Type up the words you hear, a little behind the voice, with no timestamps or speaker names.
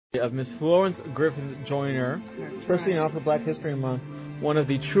Of Miss Florence Griffith Joyner, especially now for Black History Month, one of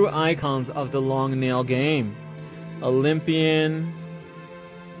the true icons of the long nail game. Olympian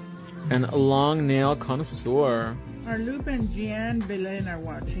and a long nail connoisseur. Arlup and Gian Belen are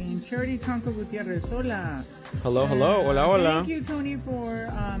watching. Charity Tronco Gutierrez, hola. Hello, hello, hola, hola. Thank you, Tony,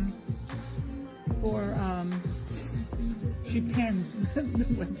 for she pinned the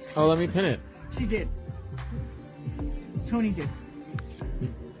website. Oh, let me pin it. She did. Tony did.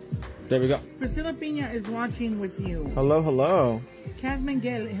 There we go. Priscilla Pina is watching with you. Hello, hello. Kaz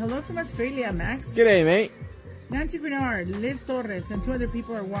Mengel, hello from Australia, Max. G'day, mate. Nancy Bernard, Liz Torres, and 2 other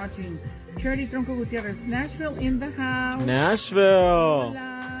people are watching. Charity Tronco Gutierrez, Nashville in the house. Nashville.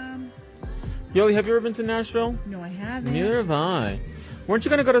 Hola. Yo, have you ever been to Nashville? No, I haven't. Neither have I. Weren't you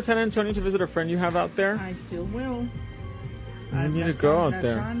going to go to San Antonio to visit a friend you have out there? I still will. You need to go out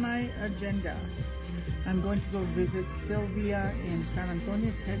there. That's on my agenda. I'm going to go visit Sylvia in San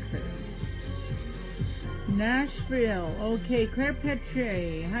Antonio, Texas. Nashville. Okay, Claire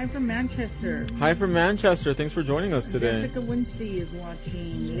Petre. Hi from Manchester. Hi from Manchester. Thanks for joining us today. Jessica Winsey is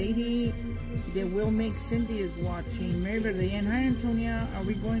watching. Lady that will make Cindy is watching. Mary Verdean. Hi, Antonia. Are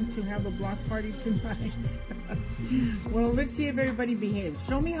we going to have a block party tonight? Well, let's see if everybody behaves.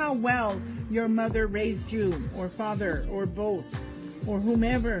 Show me how well your mother raised you, or father, or both, or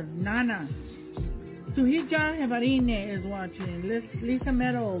whomever. Nana. Tuhija Hevarine is watching. Lisa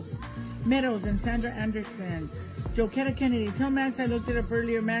Meadows and Sandra Anderson. Joquetta Kennedy. Tell Max I looked it up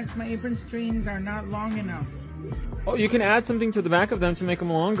earlier. Max, my apron strings are not long enough. Oh, you can add something to the back of them to make them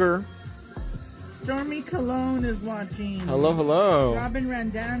longer. Stormy Cologne is watching. Hello, hello. Robin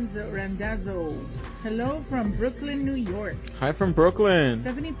Randazzo. Hello from Brooklyn, New York. Hi from Brooklyn.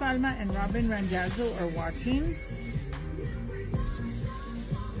 Stephanie Palma and Robin Randazzo are watching.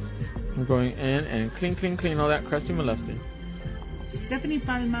 I'm going in and clean, clean, clean all that crusty molesting. Stephanie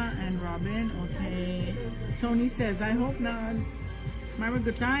Palma and Robin. Okay. Tony says, I hope not. Myra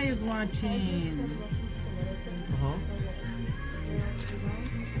Gutai is watching. Uh-huh.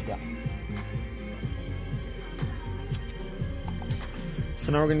 Yeah.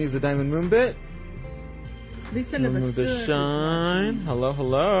 So now we're going to use the diamond moon bit. Lisa Remove the shine. Hello,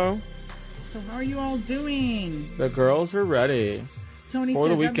 hello. So how are you all doing? The girls are ready. Tony for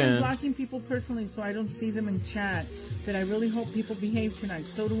says, the I've been weekend. blocking people personally so I don't see them in chat. But I really hope people behave tonight.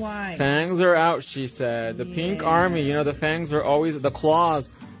 So do I. Fangs are out, she said. The Pink Army. You know, the fangs are always, the claws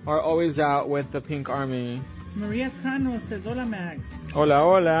are always out with the Pink Army. Maria Cano says, hola, Max. Hola,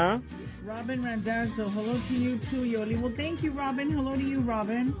 hola. Robin Randazzo, hello to you too, Yoli. Well, thank you, Robin. Hello to you,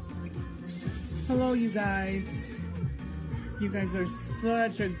 Robin. Hello, you guys. You guys are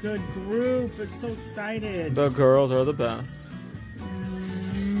such a good group. I'm so excited. The girls are the best.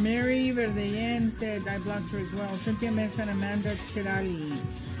 Mary Verdeyen said, I blocked her as well. Cynthia Mesa and Amanda Chirali.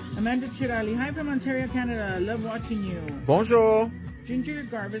 Amanda Chirali, hi from Ontario, Canada. Love watching you. Bonjour. Ginger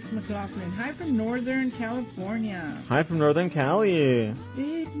Garvis McLaughlin, hi from Northern California. Hi from Northern Cali.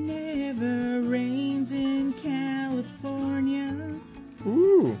 It never rains in California.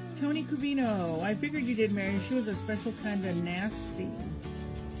 Ooh. Tony Cubino, I figured you did, Mary. She was a special kind of nasty.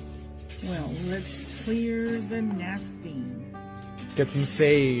 Well, let's clear the nasty. Get some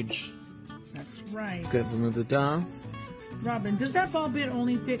sage. That's right. Good. Remove the dust. Robin, does that ball bit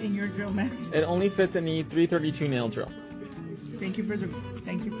only fit in your drill, Max? It only fits in the 332 nail drill. Thank you for the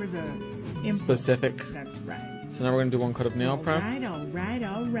info. Specific. That's right. So now we're gonna do one coat of nail prep. All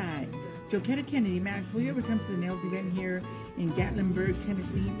right. Joquetta Kennedy, Max, will you ever come to the nails event here in Gatlinburg,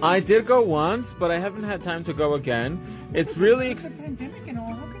 Tennessee? I did go once, but I haven't had time to go again. It's really It's a pandemic and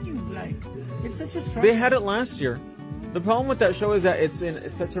all. How can you it's such a strong. They had it last year. The problem with that show is that it's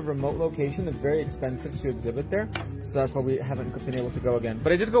in such a remote location. It's very expensive to exhibit there. So that's why we haven't been able to go again.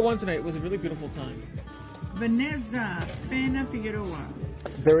 But I did go once tonight. It was a really beautiful time. Vanessa Pena Figueroa.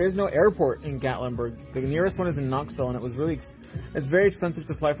 There is no airport in Gatlinburg. The nearest one is in Knoxville, and it was really, it's very expensive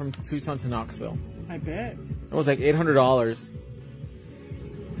to fly from Tucson to Knoxville. I bet. It was like $800.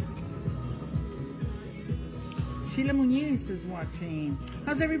 Sheila Muñiz is watching.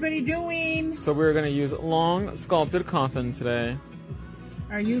 How's everybody doing? So we're going to use long sculpted coffin today.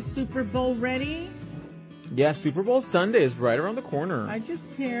 Are you Super Bowl ready? Yeah, Super Bowl Sunday is right around the corner. I just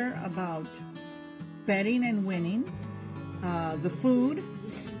care about betting and winning, the food,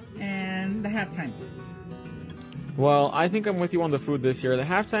 and the halftime. Well, I think I'm with you on the food this year. The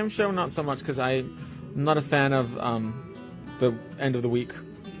halftime show, not so much, because I'm not a fan of the end of the week.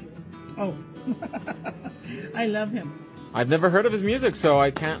 Oh. I love him. I've never heard of his music, so I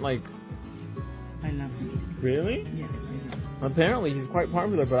can't, I love him. Really? Yes, I know. Apparently, he's quite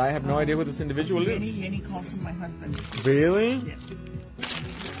popular, but I have no idea who this individual is. Yenny calls him my husband. Really? Yes.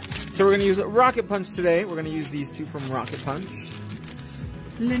 So we're going to use Rocket Punch today. We're going to use these two from Rocket Punch.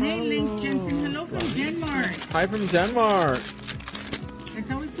 Lene Links Jensen, hello from Denmark. Hi from Denmark. It's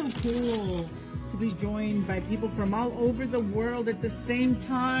always so cool to be joined by people from all over the world at the same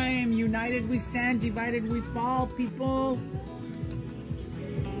time. United we stand, divided we fall, people.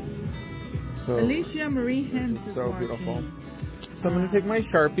 So, Alicia Marie Hens is so watching. beautiful. So I'm going to take my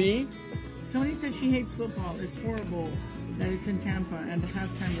Sharpie. Tony says she hates football. It's horrible that it's in Tampa and the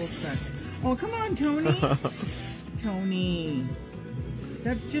halftime will suck. Oh, come on, Tony. Tony.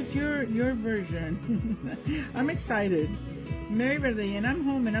 That's just your version. I'm excited. Mary Verde, and I'm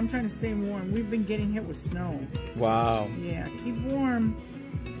home and I'm trying to stay warm. We've been getting hit with snow. Wow. Yeah, keep warm.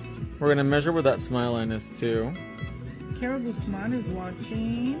 We're going to measure where that smile line is too. Carol Guzman is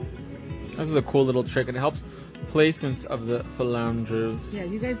watching. This is a cool little trick. It helps placements of the phalanges. Yeah,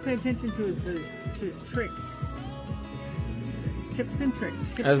 you guys pay attention to his tricks. Tips and tricks.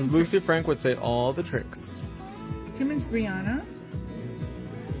 Tips As and Lucy tricks. Frank would say, all the tricks. Timmons Brianna.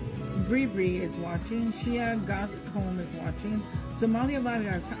 Bree is watching. Shia Gascombe is watching. Somalia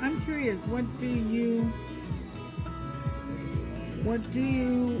Vargas. I'm curious, what do you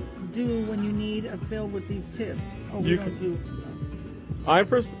do when you need a fill with these tips? Oh, we don't do. I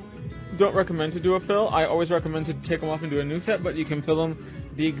first don't recommend to do a fill. I always recommend to take them off and do a new set, but you can fill them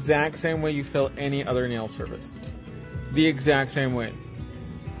the exact same way you fill any other nail service. The exact same way.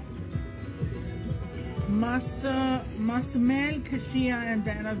 Masumel, Kashia, and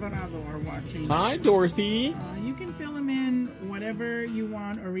Dan Alvarado are watching. Hi, Dorothy. You can fill them in whatever you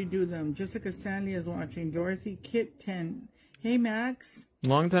want or redo them. Jessica Stanley is watching. Dorothy Kit 10. Hey, Max.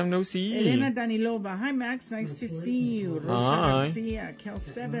 Long time no see. Elena Danilova. Hi, Max. Nice to see you. Rosa Hi. Garcia. Kel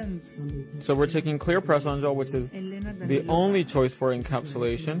Stebbins. So we're taking clear press-on gel, which is the only choice for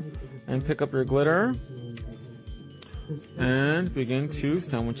encapsulation. And pick up your glitter. And begin to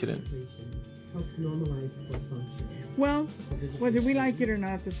sandwich it in. Well, whether we like it or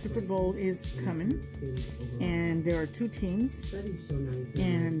not, the Super Bowl is coming, and there are two teams,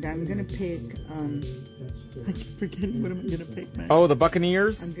 and I'm gonna pick. I keep forgetting what I'm gonna pick, man. Oh, the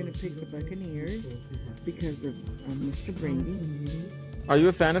Buccaneers. I'm gonna pick the Buccaneers because of Mr. Brady. Are you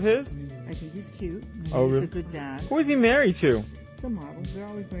a fan of his? I think he's cute. Oh, He's really? a good dad. Who is he married to? Some model. They're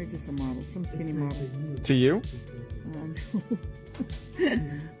always married to some model, some skinny model. To you?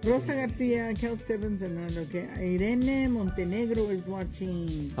 Rosa Garcia, Kel Stebbins, and Irene Montenegro is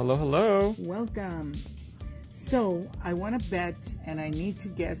watching. Hello, hello. Welcome. So, I want to bet, and I need to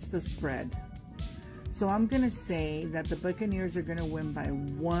guess the spread. So, I'm going to say that the Buccaneers are going to win by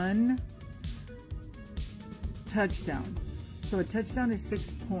 1 touchdown. So, a touchdown is 6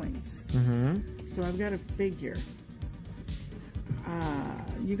 points. So, I've got a figure.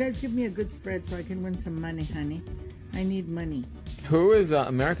 You guys give me a good spread so I can win some money, honey. I need money. Who is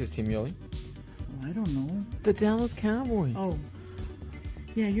America's team, Yoli? Oh, I don't know. The Dallas Cowboys. Oh.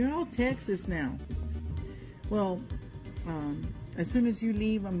 Yeah, you're all Texas now. Well, as soon as you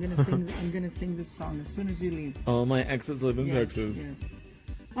leave, I'm gonna sing this song. As soon as you leave. All my exes live in Texas. Yes.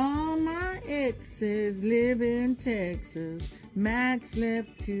 All my exes live in Texas. Max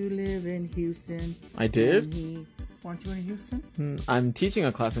left to live in Houston. I did? Want you in Houston? I'm teaching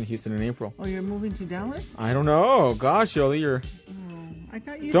a class in Houston in April. Oh, you're moving to Dallas? I don't know. Gosh, Yoli, you're... Oh, I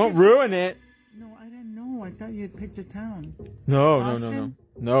thought you... Don't ruin it! No, I didn't know. I thought you had picked a town. No.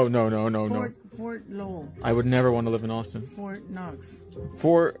 Fort Lowell. I would never want to live in Austin. Fort Knox.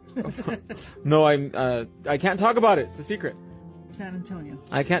 No, I can't talk about it. It's a secret. San Antonio.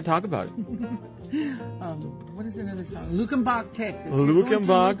 I can't talk about it. What is another song? Lukenbach, Texas.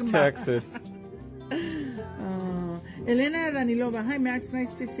 Lukenbach, Texas. Elena Danilova. Hi, Max.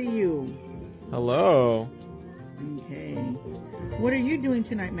 Nice to see you. Hello. Okay. What are you doing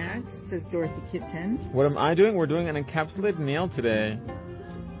tonight, Max? Says Dorothy Kit 10. What am I doing? We're doing an encapsulated nail today.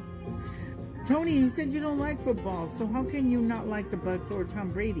 Tony, you said you don't like football, so how can you not like the Bucs or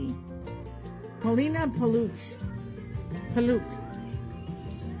Tom Brady? Paulina Paluk.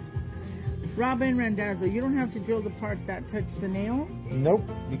 Robin Randazzo, you don't have to drill the part that touched the nail? Nope,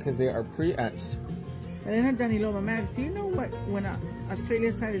 because they are pre-etched. Elena Danilova. Max, do you know when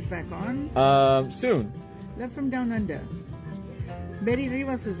Australia side is back on? Soon. Left from Down Under. Betty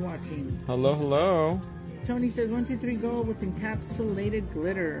Rivas is watching. Hello, hello. Tony says 1, 2, 3 go with encapsulated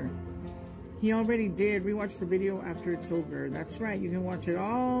glitter. He already did. Rewatch the video after it's over. That's right. You can watch it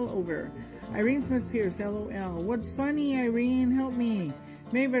all over. Irene Smith Pierce, LOL. What's funny, Irene? Help me.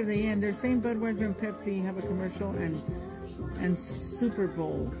 Maybe at the end, they're saying Budweiser and Pepsi have a commercial and Super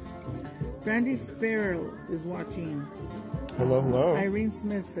Bowl. Brandy Sparrow is watching. Hello, hello. Irene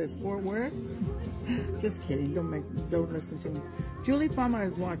Smith says Fort Worth. Just kidding. Don't listen to me. Julie Fama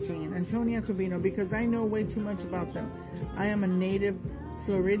is watching. Antonia Cubino, because I know way too much about them. I am a native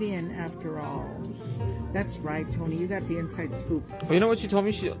Floridian after all. That's right, Tony. You got the inside scoop. Well, you know what she told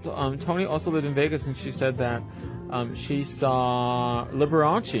me? Tony also lived in Vegas, and she said that she saw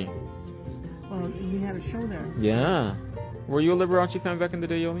Liberace. Well, he had a show there. Yeah. Were you a Liberace fan back in the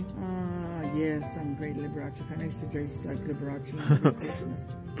day, Yomi? Yes, I'm a great Liberace fan. I used to dress like Liberace every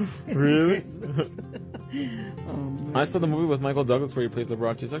Christmas. Really? Christmas. I saw the movie with Michael Douglas where he plays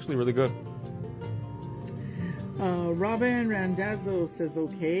Liberace. It's actually really good. Robin Randazzo says,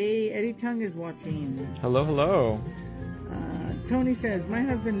 okay. Eddie Tung is watching. Hello, hello. Tony says, my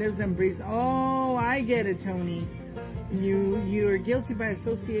husband lives and breathes. Oh, I get it, Tony. You're guilty by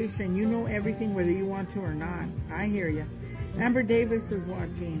association. You know everything whether you want to or not. I hear you. Amber Davis is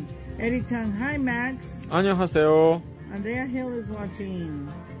watching. Eddie Tung, hi Max. 안녕하세요. Andrea Hill is watching.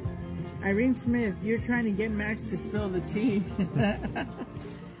 Irene Smith, you're trying to get Max to spill the tea.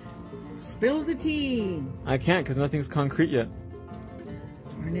 Spill the tea. I can't because nothing's concrete yet.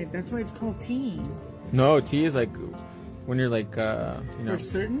 Darn it, that's why it's called tea. No, tea is like when you're like, you know. For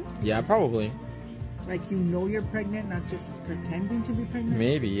certain? Yeah, probably. Like you know you're pregnant, not just pretending to be pregnant?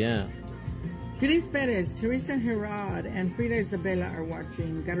 Maybe, yeah. Gris Perez, Teresa Herod, and Frida Isabella are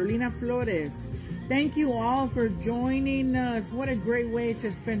watching. Carolina Flores. Thank you all for joining us. What a great way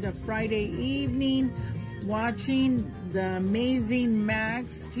to spend a Friday evening watching the amazing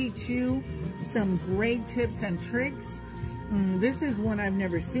Max teach you some great tips and tricks. This is one I've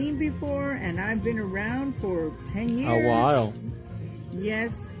never seen before, and I've been around for 10 years. A while.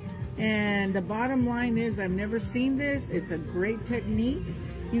 Yes. And the bottom line is I've never seen this. It's a great technique.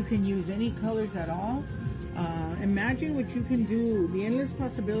 You can use any colors at all. Imagine what you can do, the endless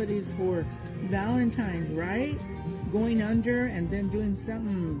possibilities for Valentine's, right? Going under and then doing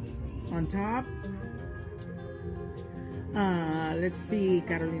something on top. Let's see,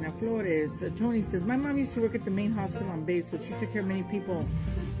 Carolina Flores. Tony says, my mom used to work at the main hospital on base, so she took care of many people.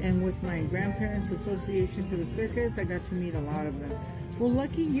 And with my grandparents' association to the circus, I got to meet a lot of them. Well,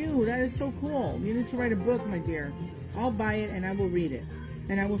 lucky you. That is so cool. You need to write a book, my dear. I'll buy it and I will read it.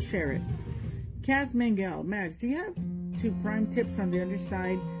 And I will share it. Kath Mengel. Max, do you have two prime tips on the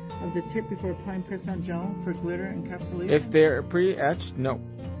underside of the tip before applying press-on gel for glitter encapsulation? If they're pre-etched, no.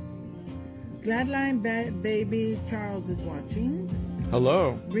 Gladline Baby Charles is watching.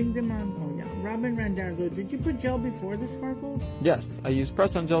 Hello. Bring them on. Oh, yeah. Robin Randazzo. Did you put gel before the sparkles? Yes, I use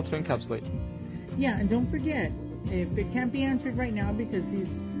press-on gel to encapsulate. Yeah, and don't forget, if it can't be answered right now because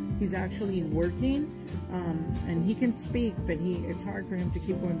he's actually working, and he can speak, but it's hard for him to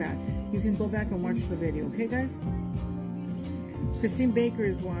keep going back. You can go back and watch the video, okay, guys? Christine Baker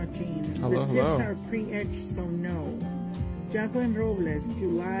is watching. Hello, the hello. tips are pre-etched, so no. Jacqueline Robles,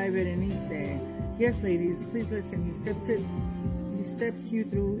 July Berenice. Yes, ladies, please listen. He steps you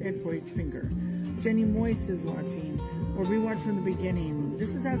through it for each finger. Jenny Moyes is watching. Or rewatch from the beginning. This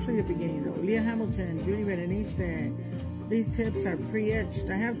is actually the beginning, though. Leah Hamilton, Judy Berenice. These tips are pre-etched.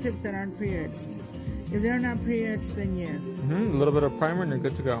 I have tips that aren't pre-etched. If they're not pre-etched, then yes. A little bit of primer and you're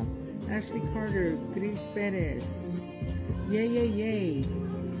good to go. Ashley Carter, Gris Perez. Yay, yay, yay.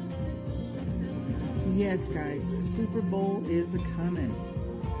 Yes, guys. Super Bowl is a-coming.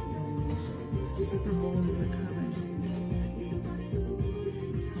 Super Bowl is a-coming.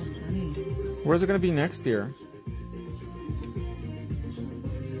 How funny. Where's it going to be next year?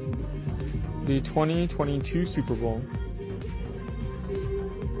 The 2022 Super Bowl.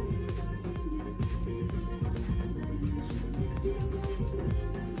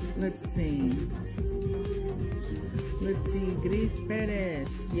 Let's see. Gris Perez.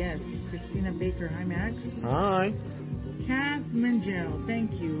 Yes. Christina Baker. Hi, Max. Hi. Kath Mengel.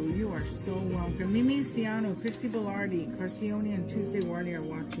 Thank you. You are so welcome. Mimi Ciano, Christy Velarde, Carcione, and Tuesday Warley are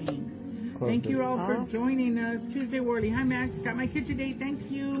watching. Thank you all for joining us. Tuesday Warley. Hi, Max. Got my kit today.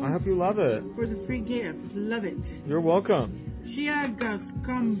 Thank you. I hope you love it. For the free gift. Love it. You're welcome. Shia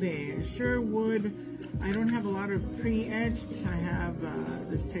Gascombe. Sherwood. I don't have a lot of pre-etched. I have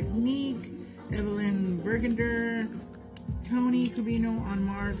this technique. Evelyn Bergender. Tony Cubino on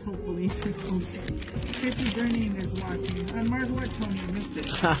Mars, hopefully. Chrissy Burning is watching. On Mars what, Tony? I missed it.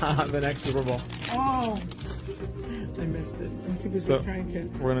 The next Super Bowl. Oh! I missed it. I'm too busy trying to...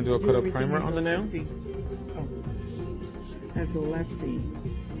 We're going to put a primer on the nail? Oh. As a lefty.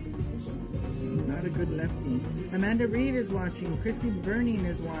 Not a good lefty. Amanda Reed is watching. Chrissy Burning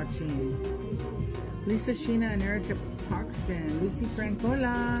is watching. Lisa Sheena and Erica Paxton. Lucy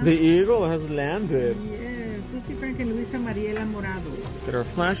Francola. The eagle has landed. Yes. Lucy Frank and Luisa Mariela Morado. Get our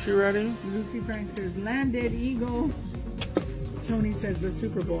flashy ready. Lucy Frank says, landed, eagle. Tony says the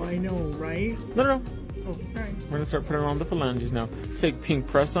Super Bowl. I know, right? No. Oh, sorry. We're gonna start putting on the phalanges now. Take pink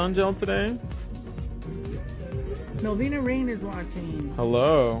press-on gel today. Melvina Rain is watching.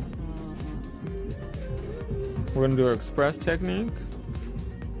 Hello. We're gonna do our express technique.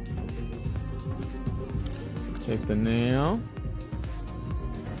 Take the nail.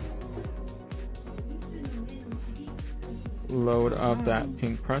 Load up that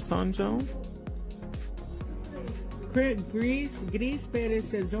pink press-on gel. Gris Perez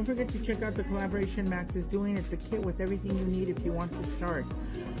says, don't forget to check out the collaboration Max is doing. It's a kit with everything you need if you want to start.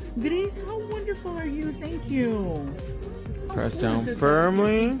 Gris, how wonderful are you? Thank you. Press down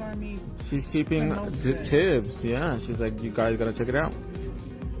firmly. She's keeping the tips. Yeah, she's like, you guys gotta check it out.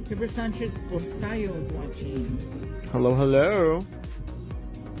 Tiber Sanchez Porcello is watching. Hello, hello.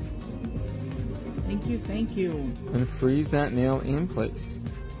 Thank you, thank you. And freeze that nail in place.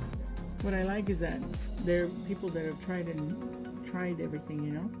 What I like is that there are people that have tried everything,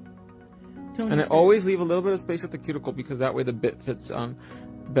 you know. Tony and I always leave a little bit of space at the cuticle because that way the bit fits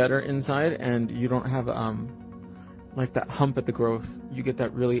better inside, and you don't have like that hump at the growth. You get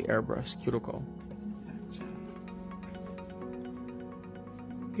that really airbrushed cuticle.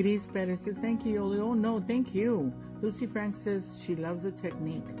 Gris Perez says, thank you, Yoli. Oh no, thank you. Lucy Frank says she loves the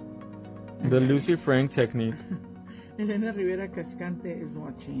technique. The Lucy Frank technique. Elena Rivera Cascante is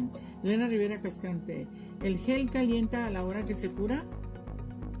watching. Elena Rivera Cascante, ¿el gel calienta a la hora que se cura?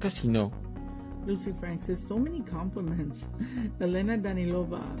 Casi no. Lucy Frank says, so many compliments. Elena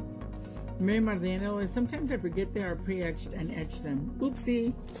Danilova. Mary Mardiano, sometimes I forget they are pre-etched and etch them.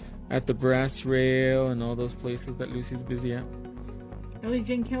 Oopsie. At the brass rail and all those places that Lucy's busy at. Ellie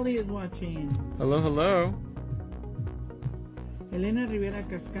Jane Kelly is watching. Hello, hello. Elena Rivera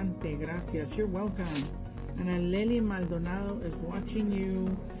Cascante, gracias. You're welcome. Ana Lely Maldonado is watching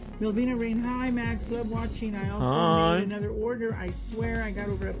you. Melvina Rain, hi Max, love watching. I also made another order. I swear I got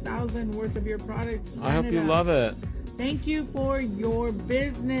over 1,000 worth of your products. I hope you love it. Thank you for your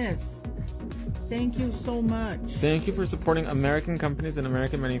business. Thank you so much. Thank you for supporting American companies and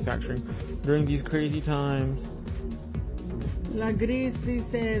American manufacturing during these crazy times. La Gris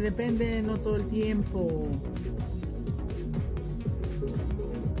dice, depende, no todo el tiempo.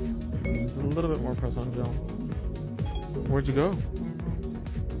 A little bit more press-on gel. Where'd you go?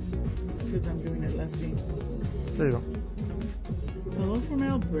 Because I'm doing it lefty. There you go. Hello from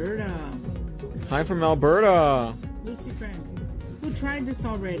Alberta. Hi from Alberta. Lucy Frank, who tried this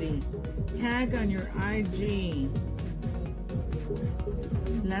already? Tag on your IG.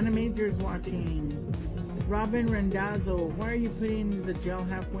 Lana Major's watching. Robin Rendazzo, why are you putting the gel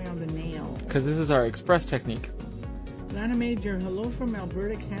halfway on the nail? Because this is our express technique. Lana Major, hello from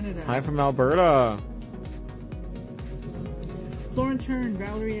Alberta, Canada. Hi from Alberta. Florence Hearn,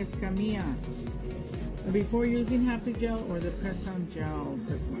 Valerie Escamilla. Before using happy gel or the press-on gel,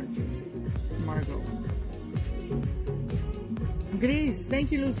 says Margot. Grace,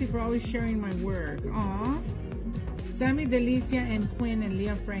 thank you, Lucy, for always sharing my work. Aw. Sammy Delicia and Quinn and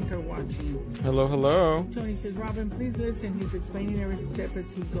Leah Frank are watching. Hello, hello. Tony says, Robin, please listen. He's explaining every step as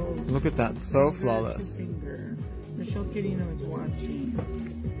he goes. Look at that, so flawless. Finger. Michelle Quirino is watching.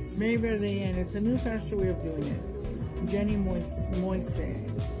 Mary Verdean, it's a new, faster way of doing it. Jenny Moise.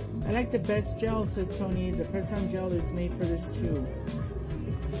 I like the best gel, says Tony. The press-on gel is made for this too.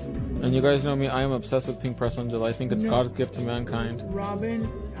 And you guys know me, I am obsessed with pink press-on gel. I think it's God's gift to mankind. Robin,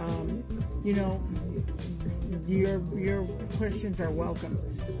 you know, your questions are welcome.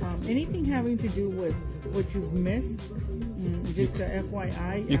 Anything having to do with what you've missed, just a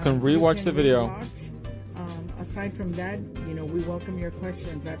FYI. You can rewatch the video. Aside from that, you know, we welcome your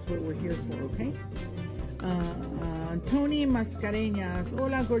questions. That's what we're here for, okay? Tony Mascareñas.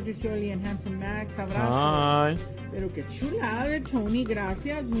 Hola, gorgeous Yoli and handsome Max. Abrazo. Hi. Pero qué chulada de Tony.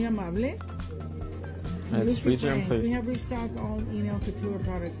 Gracias. Muy amable. Let's freeze her in place. We have restocked all Enel Couture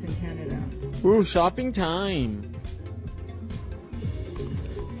products in Canada. Ooh, shopping time.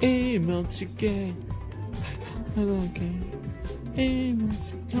 Email chicken.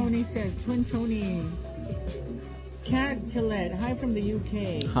 Tony says, Twin Tony. Cat Tillette, hi from the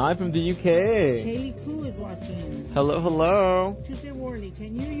UK. Hi from the UK. Kaylee Koo is watching. Hello, hello. Tuesday Worley,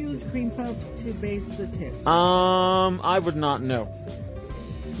 can you use cream puff to base the tip? I would not know.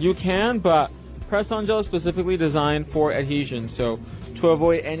 You can, but press-on gel is specifically designed for adhesion, so to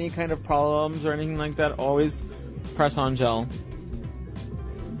avoid any kind of problems or anything like that, always press-on gel.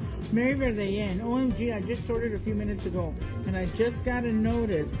 Mary Verdeyen, OMG, I just ordered a few minutes ago, and I just got a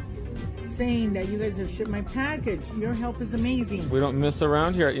notice saying that you guys have shipped my package. Your help is amazing. We don't miss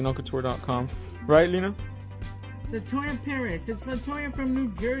around here at enelcouture.com. Right, Lena? Latoya Paris. It's Latoya from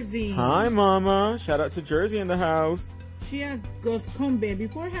New Jersey. Hi, Mama. Shout out to Jersey in the house. Shia Goscombe.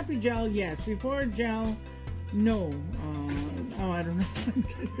 Before Happy Gel, yes. Before Gel, no. I don't know. I'm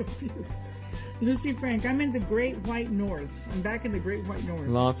getting confused. Lucy Frank, I'm in the Great White North. I'm back in the Great White North.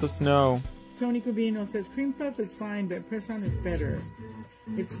 Lots of snow. Tony Cubino says, cream puff is fine, but press-on is better.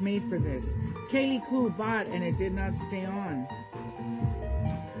 It's made for this. Kaylee Koo bought, and it did not stay on.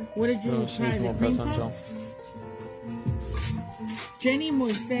 What did you try? The cream puff? Gel. Jenny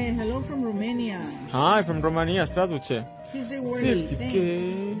Moise, hello from Romania. Hi, from Romania. Здравствуйте. Tuesday Worley,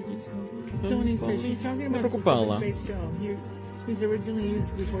 thanks. Tony says she's talking about the face gel. He's originally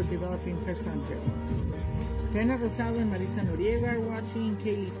used before developing press-on gel. Diana Rosado and Marisa Noriega are watching.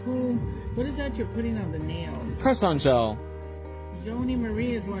 Kaylee Koo. What is that you're putting on the nails? Press-on gel. Joni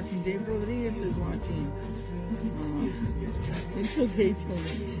Marie is watching. Dave Rodriguez is watching. It's okay,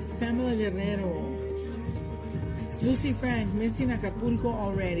 Tony. Pamela Guerrero. Lucy Frank, missing Acapulco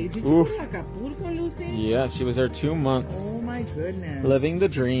already. Did you go to Acapulco, Lucy? Yeah, she was there 2 months. Oh my goodness. Living the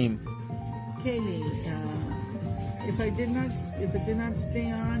dream. Kaylee, if it did not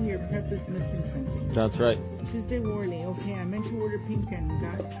stay on, your prep is missing something. That's right. Tuesday Worley. Okay, I meant to order pink and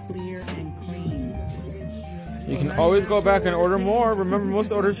got clear and cream. You can always go back and order more. Remember,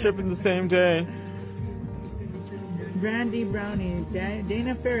 most orders ship in the same day. Brandy Brownie,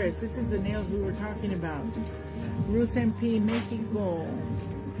 Dana Ferris. This is the nails we were talking about. Bruce MP, Mexico.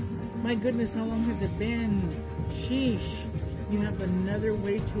 My goodness, how long has it been? Sheesh. You have another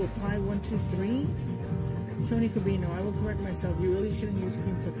way to apply 1, 2, 3? Tony Cabino, I will correct myself. You really shouldn't use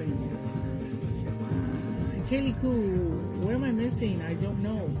cream puff anymore. Kaylee Koo, what am I missing? I don't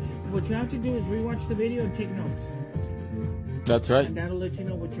know. What you have to do is rewatch the video and take notes. That's right. And that'll let you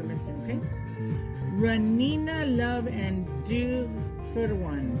know what you're missing, okay? Ranina Love and Do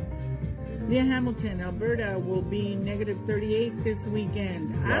Furwan. Leah Hamilton, Alberta will be negative 38 this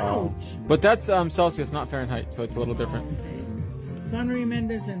weekend. Wow. Ouch! But that's Celsius, not Fahrenheit, so it's a little different. Okay. Connery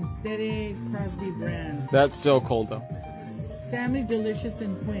Mendez and Tere Crosby Brand. That's still cold though. Sammy Delicious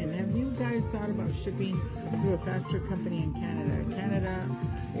and Quinn. Have you guys thought about shipping through a faster company in Canada? Canada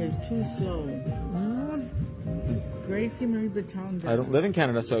is too slow. Gracie Marie Baton. I don't live in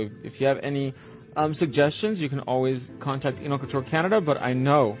Canada, so if you have any suggestions, you can always contact Eno Couture Canada, but I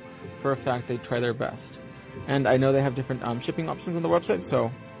know for a fact they try their best. And I know they have different shipping options on the website,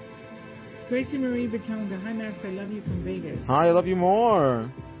 so. Gracie Marie Batonga. Hi Max, I love you from Vegas. Hi, I love you more.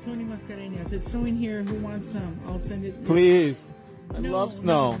 Tony Mascareñas. It's snowing here. Who wants some? I'll send it. Please. I love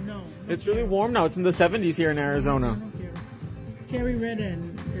snow. No, it's really warm now. It's in the 70s here in Arizona. Terry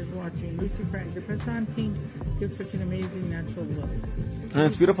Redden is watching. Lucy Frank. The press-on pink gives such an amazing natural look. And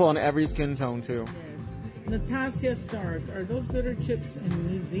it's beautiful on every skin tone too. Yes. Natasha Stark. Are those glitter chips in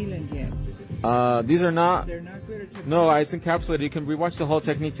New Zealand yet? These are not. They're not glitter chips. No, it's encapsulated. You can rewatch the whole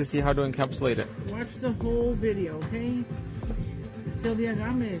technique to see how to encapsulate it. Watch the whole video, okay? Sylvia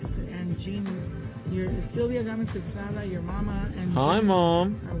Gomez and Jean. Sylvia Gomez Estrada, your mama, and hi, Jean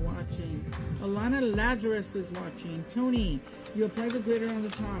Mom. are watching. Alana Lazarus is watching. Tony, you apply the glitter on the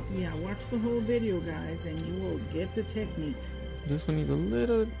top. Yeah, watch the whole video, guys, and you will get the technique. This one needs a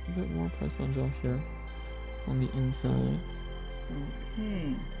little bit more press-on gel here on the inside.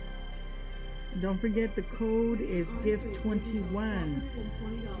 Okay. Don't forget the code is GIFT21.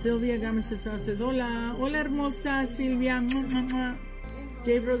 Sylvia Gomez says, hola, hola hermosa Silvia.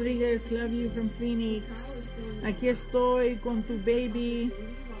 Dave Rodriguez, love you from Phoenix. Aquí estoy con tu baby.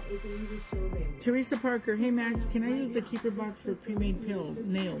 Teresa Parker, hey Max, can I use the keeper box for pre-made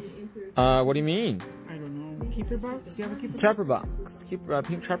nails? What do you mean? I don't know. Keeper box? Do you have a keeper Trapper box?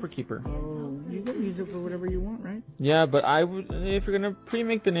 Pink Trapper Keeper. Oh, you can use it for whatever you want, right? Yeah, but I would, if you're gonna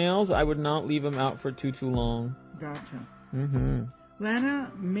pre-make the nails, I would not leave them out for too long. Gotcha. Mm-hmm.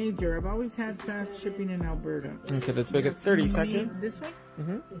 Lana Major, I've always had fast shipping in Alberta. Okay, let's make it 30 seconds. This way?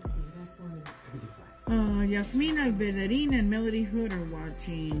 Mm-hmm. Yasmin Albedarin and Melody Hood are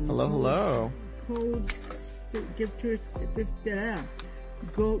watching. Hello, hello. Code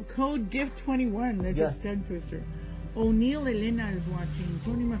GIFT21. That's a tongue twister. O'Neill Elena is watching.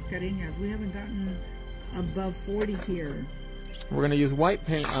 Tony Mascareñas. We haven't gotten above 40 here. We're gonna use white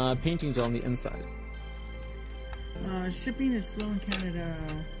painting gel on the inside. Shipping is slow in Canada.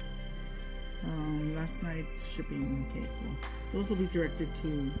 Last night shipping. Okay, well, those will be directed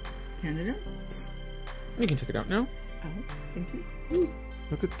to Canada. You can take it out now. Oh, thank you. Ooh,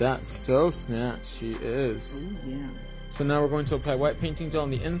 look at that. So snatched she is. Oh, yeah. So now we're going to apply white painting gel on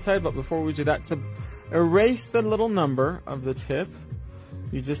the inside, but before we do that, to erase the little number of the tip,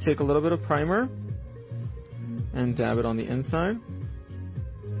 you just take a little bit of primer and dab it on the inside.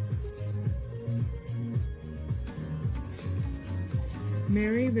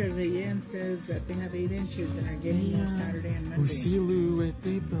 Mary Verdeyen says that they have 8 inches and are getting more Saturday and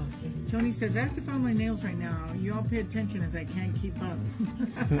Monday. Tony says, I have to file my nails right now. You all pay attention as I can't keep up.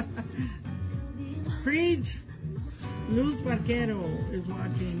 Preach! Luz Barquero is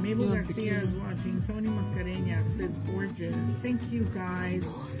watching. Mabel Garcia is watching. Tony Mascareña says gorgeous. Thank you guys.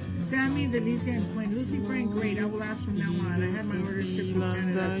 Sammy, Delicia, and Quinn. Lucy Frank, great. I will ask from now on. I had my order shipped from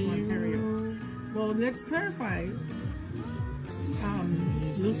Canada to Ontario. Well, let's clarify.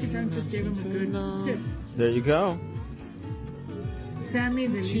 Lucy Frank just gave him a good tip. There you go. Sammy,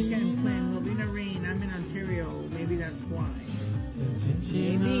 Delicia, and Quinn. Lovina Rain. I'm in Ontario. Maybe that's why.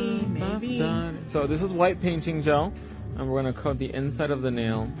 Maybe. So this is white painting gel, and we're going to coat the inside of the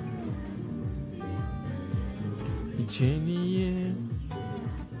nail.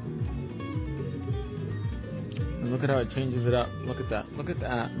 And look at how it changes it up. Look at that. Look at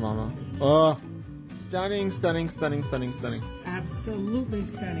that, mama. Oh, stunning, stunning, stunning, stunning, stunning. Absolutely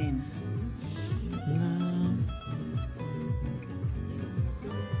stunning.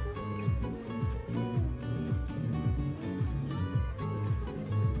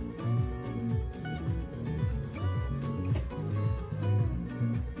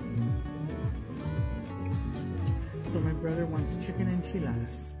 So my brother wants chicken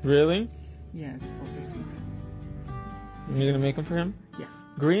enchiladas. Really? Yes, obviously. You're gonna make them for him? Yeah.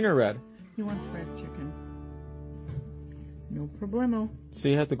 Green or red? He wants red chicken. No problemo. So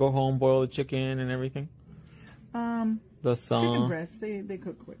you have to go home, boil the chicken and everything? The sauce. Chicken breasts, they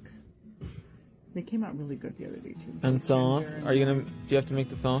cook quick. They came out really good the other day too. And sauce? Are you gonna? Do you have to make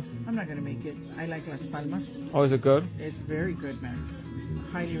the sauce? I'm not gonna make it. I like Las Palmas. Oh, is it good? It's very good, Max.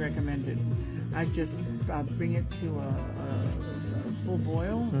 Highly recommended. I just bring it to a full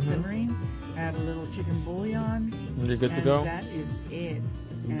boil, simmering. Add a little chicken bouillon. And you're good to go. That is it.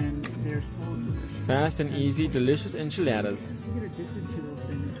 And they're so delicious. Fast and easy, delicious enchiladas. You get addicted to those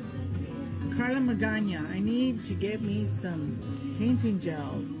things. Carla Magana, I need to get me some painting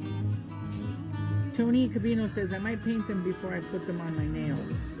gels. Tony Cabino says I might paint them before I put them on my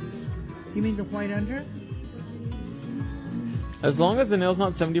nails. You mean the white under? As long as the nail's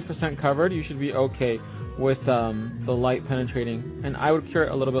not 70% covered, you should be okay with the light penetrating. And I would cure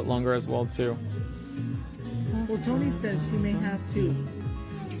it a little bit longer as well too. Well, Tony says she may have to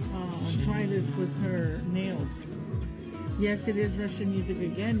try this with her nails. Yes, it is Russian music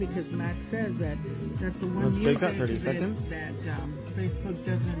again because Max says that that's the one music that 30 seconds. that Facebook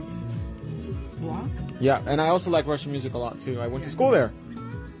doesn't block. Yeah, and I also like Russian music a lot too. I went to school there.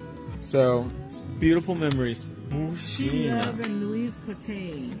 So, it's beautiful memories. Shia and Luis Cote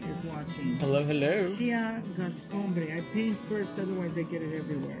is watching. Hello, hello. Shia Gascombre. I paint first, otherwise I get it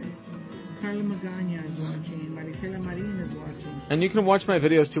everywhere. Carla Magana is watching. Maricela Marin is watching. And you can watch my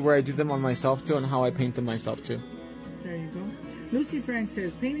videos too where I do them on myself too and how I paint them myself too. There you go. Lucy Frank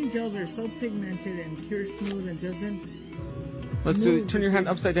says, painting gels are so pigmented and cure smooth and doesn't... Let's do, turn your hand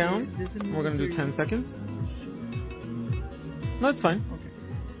upside down. We're going to do 10 seconds. No, it's fine. Okay.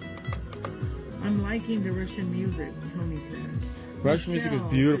 I'm liking the Russian music, Tony says. Russian music is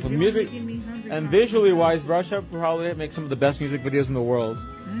beautiful. Music, and visually wise, Russia probably makes some of the best music videos in the world.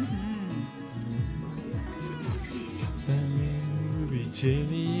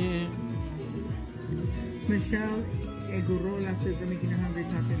 Michelle Egorola says they're making her hungry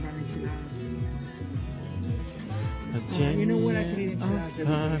talking about enchiladas. You know what? I could eat enchiladas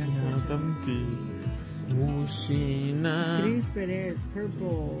every day. Cris Perez,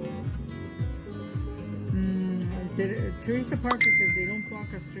 purple. Teresa Parker says they don't block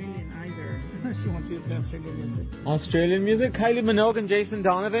Australian either. She wants you to play Australian music. Australian music? Kylie Minogue and Jason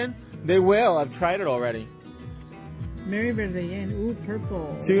Donovan? They will. I've tried it already. Mary Verdeyen, ooh,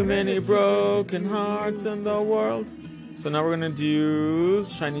 purple. Too many broken hearts in the world. So now we're going to use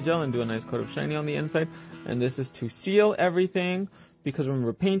shiny gel and do a nice coat of shiny on the inside. And this is to seal everything because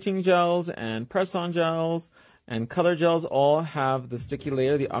remember, painting gels and press-on gels and color gels all have the sticky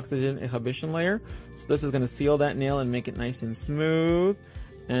layer, the oxygen inhibition layer. So this is going to seal that nail and make it nice and smooth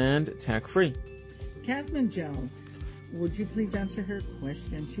and tack-free. Catherine Gel, would you please answer her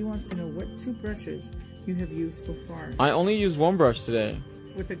question? She wants to know what 2 brushes you have used so far. I only used 1 brush today.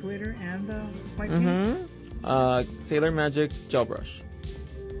 With the glitter and the white paint? Sailor Magic gel brush.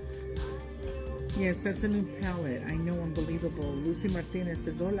 Yes, that's a new palette. I know, unbelievable. Lucy Martinez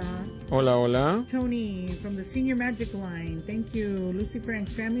says, hola. Hola, hola. Tony from the Senior Magic line. Thank you. Lucy Frank,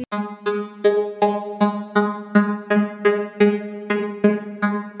 Sammy.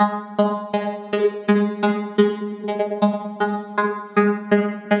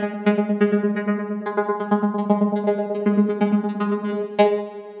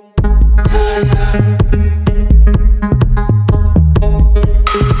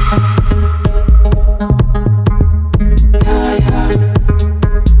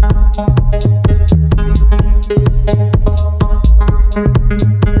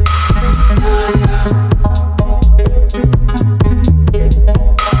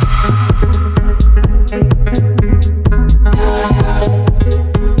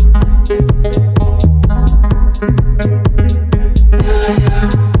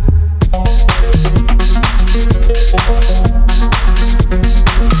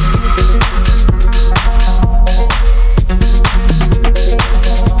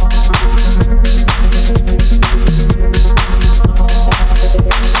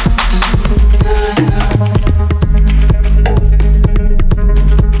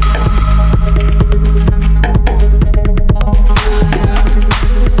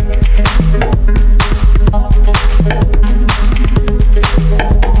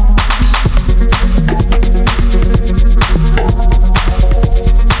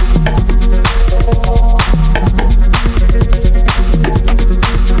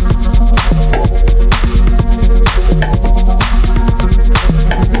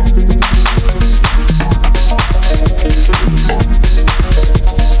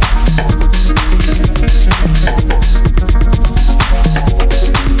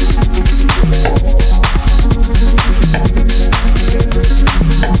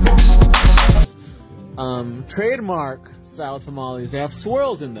 trademark style tamales. They have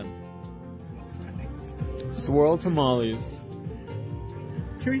swirls in them. Swirl tamales.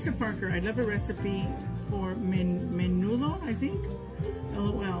 Teresa Parker, I love a recipe for menudo, I think.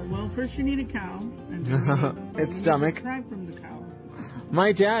 LOL. Well, first you need a cow. And then its stomach. Try from the cow.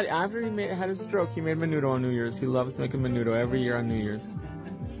 My dad, after he had his stroke, he made menudo on New Year's. He loves making menudo every year on New Year's.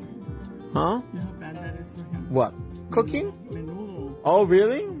 Huh? You know how bad that is for him? What? Cooking? Menudo. Oh,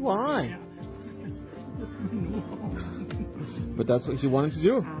 really? Why? Yeah. It's menudo. But that's what he wanted to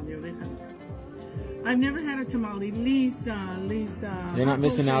do. I've never had a tamale. Lisa. You're not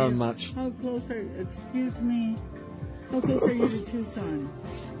missing out on much. How close are, excuse me, how close are you to Tucson?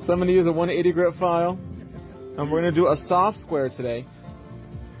 So I'm going to use a 180 grit file. And we're going to do a soft square today.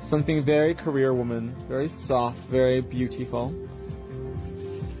 Something very career woman. Very soft, very beautiful.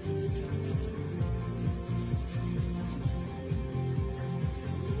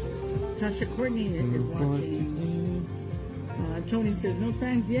 Tasha Courtney is watching. Tony says, no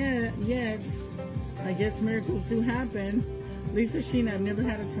thanks yet. I guess miracles do happen. Lisa Sheena, I've never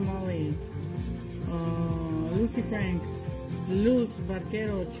had a tamale. Lucy Frank. Luz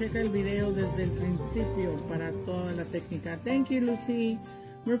Barquero, checa el video desde el principio para toda la técnica. Thank you, Lucy.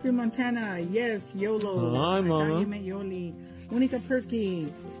 Murphy Montana, yes, YOLO. Hi, Mama. You met Yoli. Monica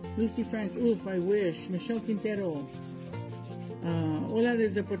Perky. Lucy Frank, oof, I wish. Michelle Quintero. Hola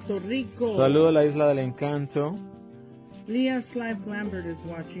desde Puerto Rico. Saludo a la Isla del Encanto. Leah Slive Lambert is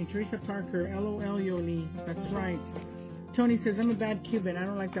watching. Teresa Parker, LOL Yoli. That's right. Tony says, I'm a bad Cuban. I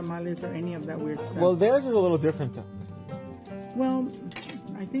don't like tamales or any of that weird stuff. Well, theirs are a little different, though. Well,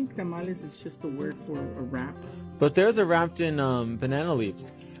 I think tamales is just a word for a wrap. But theirs are wrapped in banana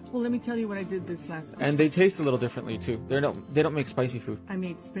leaves. Well, let me tell you what I did this last week. And they taste a little differently, too. They don't make spicy food. I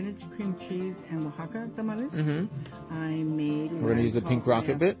made spinach, cream cheese, and Oaxaca tamales. Mm-hmm. I made... We're going to use the pink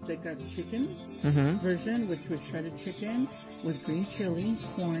rocket bit. Azteca chicken Mm-hmm. version, which was shredded chicken with green chili,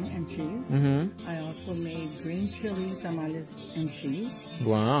 corn, and cheese. Mm-hmm. I also made green chili tamales and cheese.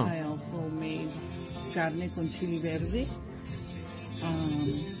 Wow. I also made carne con chili verde.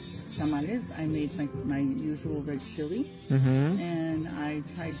 Tamales. I made my usual red chili, and I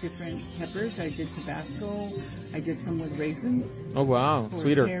tried different peppers. I did Tabasco. I did some with raisins. Oh wow,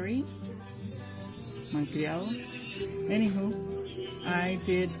 sweeter. Perry, Montreal. Anywho, I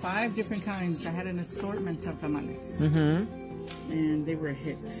did 5 different kinds. I had an assortment of tamales, and they were a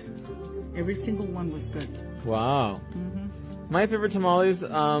hit. Every single one was good. Wow. My favorite tamales,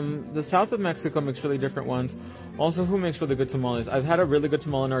 the south of Mexico makes really different ones. Also, who makes really good tamales? I've had a really good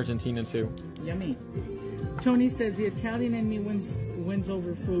tamale in Argentina, too. Yummy. Tony says, the Italian in me wins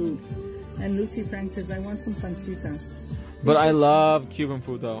over food. And Lucy Frank says, I want some pancita. But I love Cuban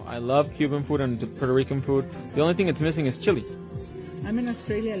food, though. I love Cuban food and Puerto Rican food. The only thing it's missing is chili. I'm in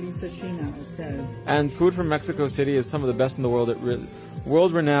Australia, Lisa Sheena, it says. And food from Mexico City is some of the best in the world.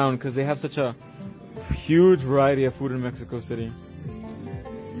 World-renowned, because they have such a huge variety of food in Mexico City.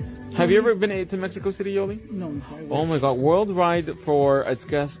 Have you ever been to Mexico City, Yoli? No. Oh my God, worldwide for its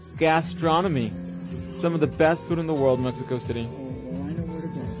gastronomy. Some of the best food in the world, Mexico City. Oh, I know where to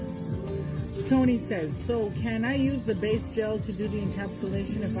go. Tony says, so can I use the base gel to do the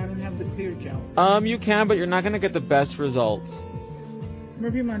encapsulation if I don't have the clear gel? You can, but you're not going to get the best results.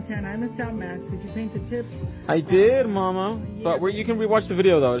 Murphy Montana, I missed out, Max. Did you paint the tips? I did, Mama. Yeah. But you can rewatch the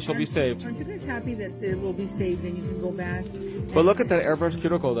video, though. It shall be saved. Aren't you guys happy that it will be saved and you can go back? But look at that airbrush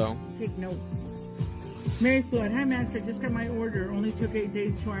cuticle, though. Take notes. Mary Floyd, hi, Max. I just got my order. Only took 8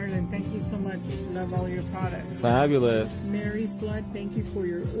 days to Ireland. Thank you so much. Love all your products. Fabulous. Mary Flood, thank you for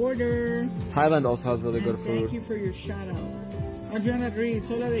your order. Thailand also has really good food. Thank you for your shout out. Adriana Ruiz,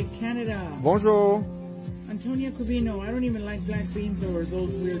 hola de Canada. Bonjour. Antonia Cubino, I don't even like black beans or those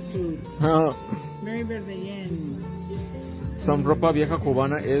weird foods. Mary Verdeyen. Some ropa vieja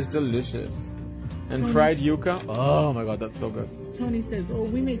cubana is delicious. And Tony, fried yuca. Oh my God, that's so good. Tony says, oh,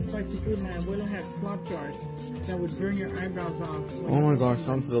 we make spicy food. My abuela has slop jars that would burn your eyebrows off. Oh my gosh,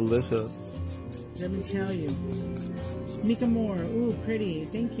 sounds delicious. Let me tell you. Mika Moore, ooh, pretty.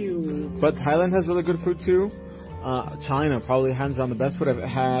 Thank you. But Thailand has really good food too. China, probably hands down the best food I've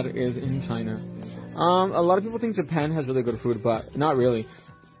had is in China. A lot of people think Japan has really good food, but not really.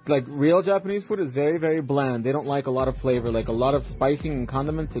 Like, real Japanese food is very, very bland. They don't like a lot of flavor, like a lot of spicing and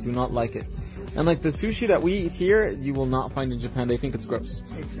condiments. They do not like it. And like the sushi that we eat here, you will not find in Japan. They think it's gross.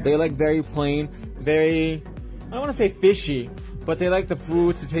 Exactly. They like very plain, very, I don't want to say fishy, but they like the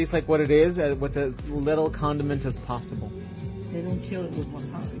food to taste like what it is with as little condiment as possible. They don't kill it with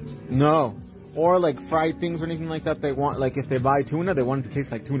wasabi. No. Or like fried things or anything like that. They want, like if they buy tuna, they want it to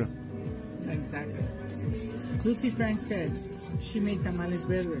taste like tuna. Exactly. Lucy Frank said she made tamales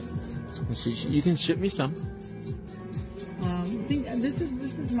verdes. You can ship me some. I think this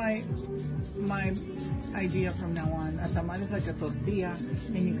is my idea from now on. A tamal is like a tortilla,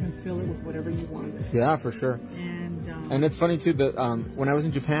 and you can fill it with whatever you want. Yeah, for sure. And it's funny too that when I was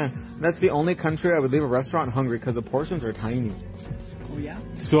in Japan, that's the only country I would leave a restaurant hungry because the portions are tiny. Oh yeah.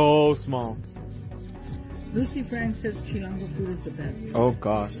 So small. Lucy Frank says Chilango food is the best. Oh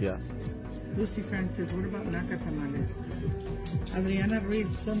gosh, yes. Lucy Frank says, what about Naca tamales? Adriana Ruiz,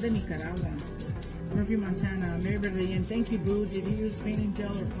 son de Nicaragua. Murphy, Montana. Mary Berlin, thank you, Boo. Did you use painting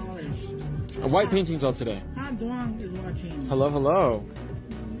gel or polish? A white painting gel today. Ha Duong is watching. Hello, hello.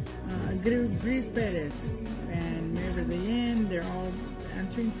 Gris Perez and Mary Berlin, they're all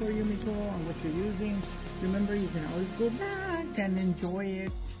answering for you, Miko, on what you're using. Remember, you can always go back and enjoy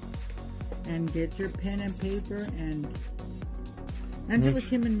it. And get your pen and paper. And Angela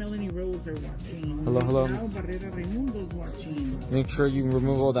Kim and Melanie Rose are watching. Hello, hello. Now Barrera Raimundo's watching. Make sure you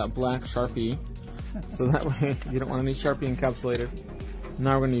remove all that black Sharpie. So that way you don't want any Sharpie encapsulated.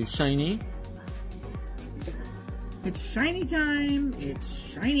 Now we're going to use shiny. It's shiny time. It's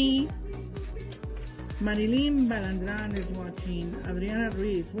shiny. Marilyn Balandran is watching. Adriana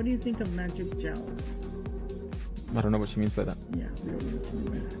Ruiz, what do you think of magic gels? I don't know what she means by that. Yeah, we don't know what you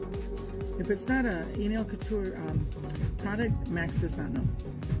mean by that. If it's not a Enel Couture product, Max does not know.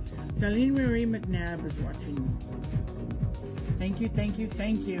 Darlene Marie McNabb is watching. Thank you, thank you,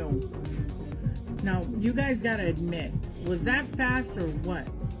 thank you. Now, you guys gotta admit, was that fast or what?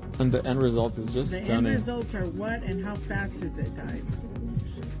 And the end result is just stunning. The end results are what and how fast is it, guys?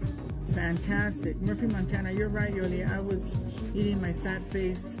 Fantastic. Murphy, Montana, you're right, Yoli. I was eating my fat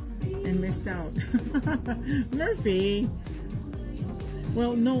face and missed out. Murphy.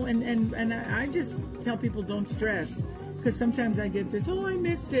 Well, no, and I just tell people don't stress. Because sometimes I get this, oh, I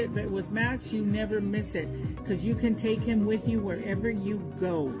missed it. But with Max, you never miss it. Because you can take him with you wherever you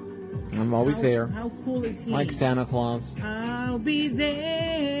go. I'm always there. How cool is he? Like Santa Claus. I'll be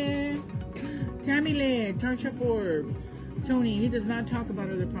there. Tammy Led, Tarsha Forbes. Tony, he does not talk about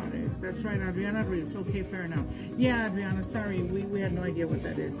other products. That's right, Adriana Ruiz. Okay, fair enough. Yeah, Adriana, sorry, we had no idea what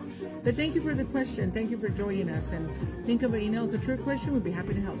that is. But thank you for the question. Thank you for joining us. And think of an Enel Couture question. We'd be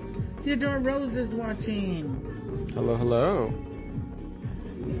happy to help. Theodore Rose is watching. Hello, hello.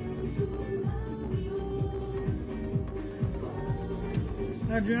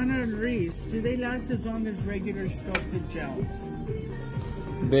 Adriana Ruiz, do they last as long as regular sculpted gels?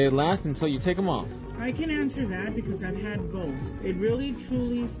 They last until you take them off. I can answer that because I've had both. It really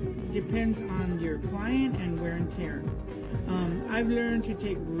truly depends on your client and wear and tear. I've learned to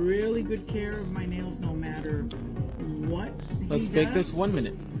take really good care of my nails no matter what Let's bake this 1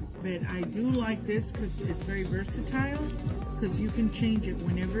 minute. But I do like this because it's very versatile because you can change it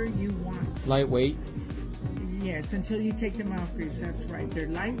whenever you want. Lightweight. Yes, until you take them off, Grease. That's right. They're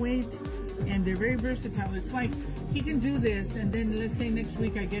lightweight and they're very versatile. It's like he can do this, and then let's say next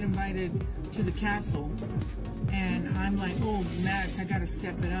week I get invited to the castle, and I'm like, oh, Max, I got to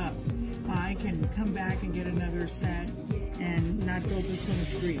step it up. I can come back and get another set and not go through so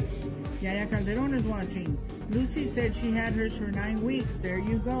much grief. Yaya Calderon is watching. Lucy said she had hers for 9 weeks. There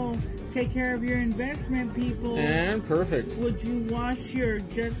you go. Take care of your investment, people. And perfect. Would you wash your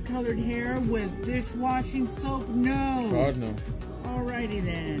just colored hair with dishwashing soap? No. God, no. Alrighty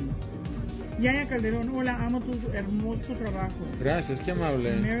then. Yaya Calderon, hola, amo tu hermoso trabajo. Gracias, qué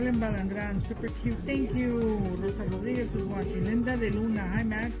amable. Marilyn Balandran, super cute. Thank you. Rosa Rodriguez is watching. Linda de Luna, hi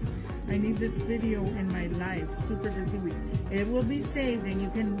Max. I need this video in my life. Super busy week. It will be saved and you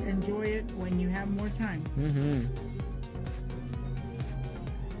can enjoy it when you have more time.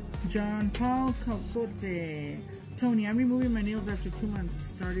 John Paul Calcote. Tony, I'm removing my nails after 2 months.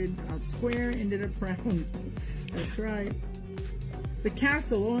 Started out square, ended up round. That's right. The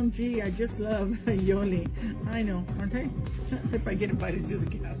castle, OMG, I just love Yoli. I know, aren't I? If I get invited to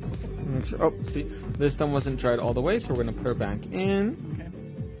the castle. Oh, see, this one wasn't dried all the way, so we're going to put her back in. Okay.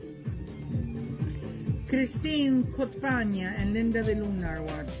 Christine Cotpania and Linda de Luna are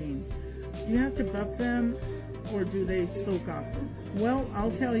watching. Do you have to buff them or do they soak off? Well, I'll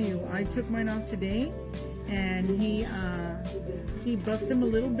tell you, I took mine off today and he buffed them a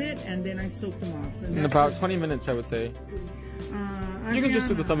little bit and then I soaked them off. In about 20 minutes, I would say. You can just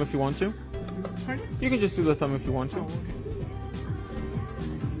do the thumb if you want to. Pardon? You can just do the thumb if you want to. Oh, okay.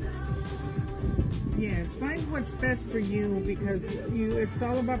 Yes, find what's best for you because it's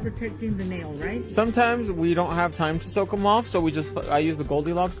all about protecting the nail, right? Sometimes we don't have time to soak them off, so I use the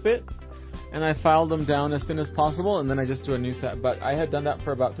Goldilocks bit and I file them down as thin as possible and then I just do a new set. But I had done that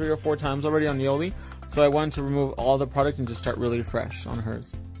for about 3 or 4 times already on Yoli, so I wanted to remove all the product and just start really fresh on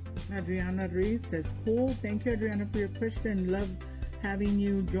hers. Adriana Ruiz says, cool. Thank you, Adriana, for your question. Love having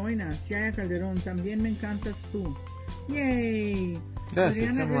you join us. Yaya Calderón, también me encantas tú. Yay.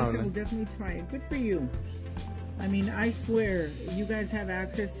 Adriana Ruiz will definitely try it. Good for you. I mean, I swear, you guys have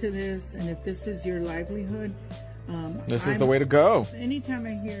access to this, and if this is your livelihood, this is the way to go. Anytime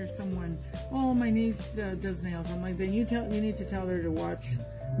I hear someone, oh, my niece does nails, I'm like, then you need to tell her to watch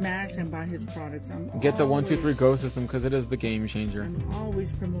Max and buy his products. Get the 1, 2, 3 Go system because it is the game changer. I'm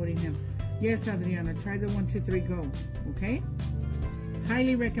always promoting him. Yes, Adriana, try the 1, 2, 3 Go. Okay?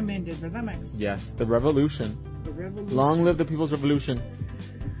 Highly recommended, ¿verdad, Max? Yes, the revolution. The revolution. Long live the people's revolution.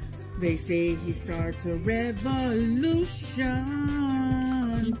 They say he starts a revolution.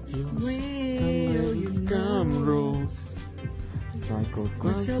 Scam rules. Psycho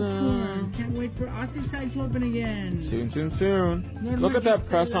Can't wait for Aussie side to open again. Soon, soon, soon. Look at that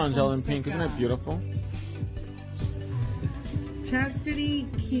press on gel in pink. Isn't it beautiful? Chastity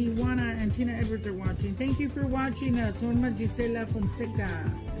Kiwana and Tina Edwards are watching. Thank you for watching us. Norma Gisela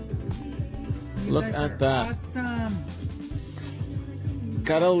Fonseca. Look at that. Awesome.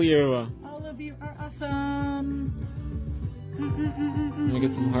 Carolina. All of you are awesome. Let me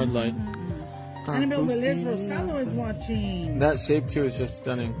get some hard light. Annabelle Velez Rosalo is watching. That shape too is just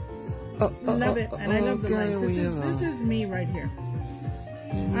stunning. Love it, and I love the light. This is me right here.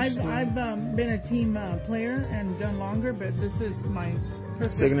 I've been a team player and done longer, but this is my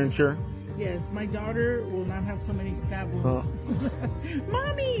perfect signature. Yes, my daughter will not have so many stab wounds.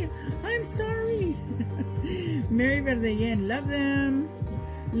 Mommy, I'm sorry. Mary Verdeyen, love them.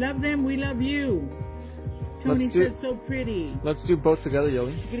 Love them, we love you. Tony says so pretty. Let's do both together,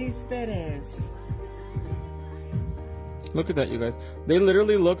 Yoli. Gris Perez. Look at that, you guys. They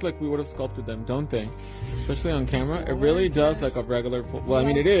literally look like we would have sculpted them, don't they? Especially on camera. It really does like a regular... Well, I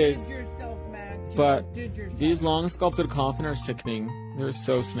mean, it is. But these long sculpted coffin are sickening. They're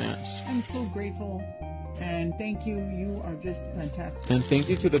so snatched. I'm so grateful. And thank you. You are just fantastic. And thank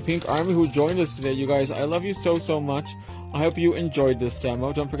you to the Pink Army who joined us today, you guys. I love you so, so much. I hope you enjoyed this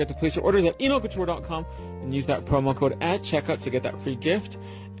demo. Don't forget to place your orders at enocouture.com and use that promo code at checkout to get that free gift.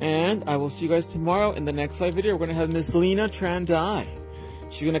 And I will see you guys tomorrow in the next live video. We're going to have Miss Lena Trandai.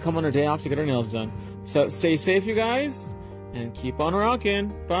 She's going to come on her day off to get her nails done. So stay safe, you guys, and keep on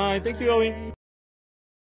rocking. Bye. Thank you, Oli.